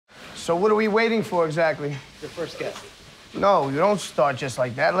So what are we waiting for exactly? Your first guest. No, you don't start just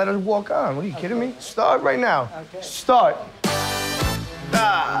like that. Let us walk on. What are you kidding me? Start right now. Okay. Start.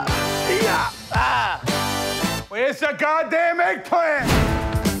 Where's the goddamn eggplant?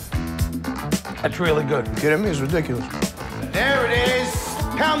 That's really good. You kidding me? It's ridiculous. There it is.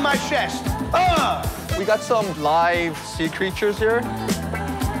 Pound my chest. We got some live sea creatures here.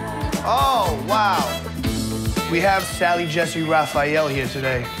 Oh, wow. We have Sally Jesse Raphael here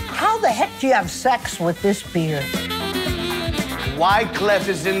today. How the heck do you have sex with this beard? Wyclef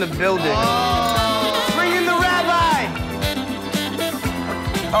is in the building. Oh. Bring in the rabbi!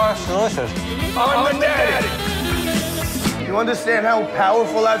 Oh, that's delicious. Oh, my daddy! You understand how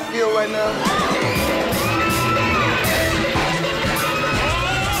powerful I feel right now?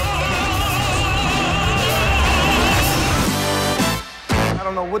 I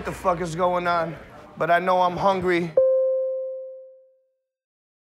don't know what the fuck is going on, but I know I'm hungry.